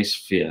replace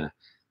fear,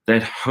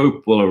 that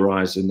hope will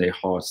arise in their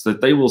hearts,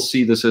 that they will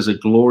see this as a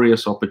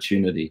glorious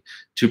opportunity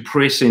to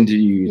press into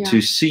you, to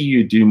see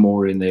you do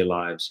more in their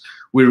lives.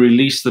 We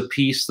release the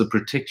peace, the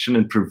protection,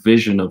 and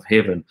provision of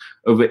heaven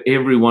over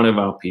every one of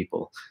our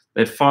people.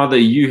 That, Father,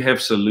 you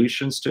have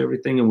solutions to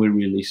everything, and we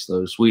release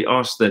those. We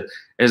ask that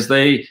as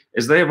they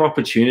have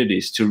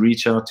opportunities to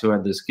reach out to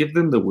others, give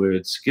them the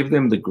words, give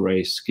them the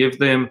grace, give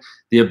them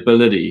the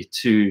ability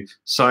to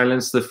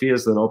silence the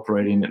fears that are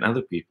operating in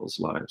other people's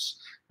lives.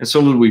 And so,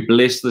 Lord, we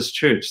bless this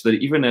church, that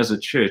even as a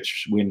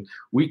church, when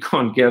we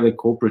can't gather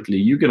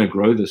corporately, you're going to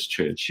grow this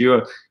church. You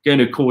are going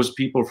to cause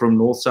people from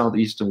north, south,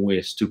 east, and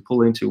west to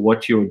pull into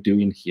what you're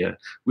doing here.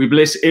 We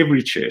bless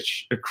every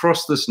church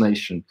across this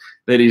nation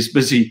that is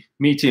busy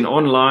meeting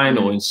online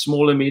or in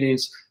smaller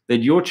meetings,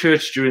 that your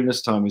church during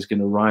this time is going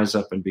to rise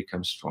up and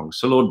become strong.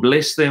 So, Lord,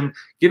 bless them.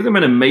 Give them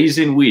an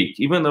amazing week,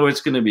 even though it's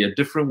going to be a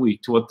different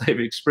week to what they've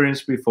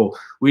experienced before.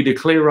 We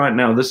declare right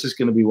now, this is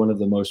going to be one of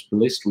the most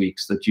blessed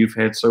weeks that you've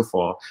had so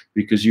far,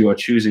 because you are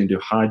choosing to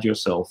hide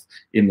yourself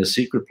in the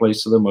secret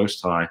place of the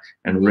Most High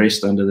and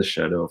rest under the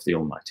shadow of the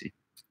Almighty.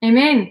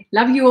 Amen.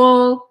 Love you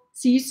all.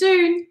 See you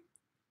soon.